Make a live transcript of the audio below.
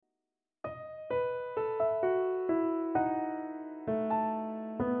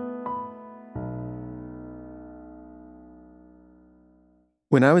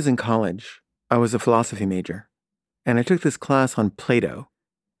When I was in college, I was a philosophy major, and I took this class on Plato.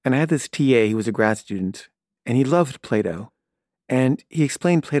 And I had this TA, he was a grad student, and he loved Plato. And he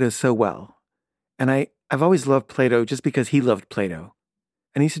explained Plato so well. And I've always loved Plato just because he loved Plato.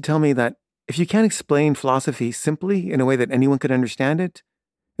 And he used to tell me that if you can't explain philosophy simply in a way that anyone could understand it,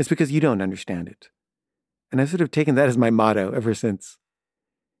 it's because you don't understand it. And I've sort of taken that as my motto ever since.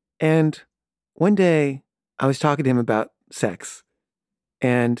 And one day, I was talking to him about sex.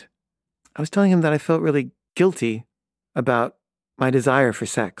 And I was telling him that I felt really guilty about my desire for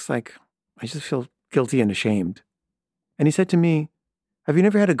sex. Like, I just feel guilty and ashamed. And he said to me, "Have you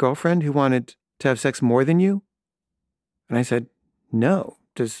never had a girlfriend who wanted to have sex more than you?" And I said, "No.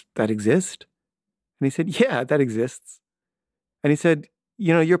 Does that exist?" And he said, "Yeah, that exists." And he said,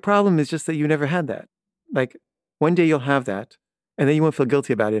 "Your problem is just that you never had that. Like, one day you'll have that, and then you won't feel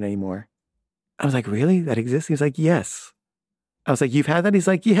guilty about it anymore." I was like, "Really? That exists?" He's like, "Yes." I was like, "You've had that?" He's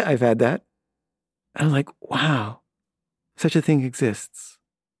like, "Yeah, I've had that." And I was like, wow, such a thing exists.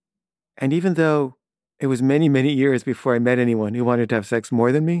 And even though it was many, many years before I met anyone who wanted to have sex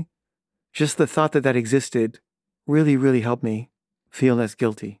more than me, just the thought that that existed really, really helped me feel less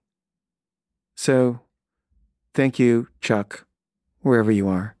guilty. So thank you, Chuck, wherever you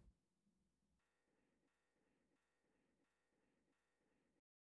are.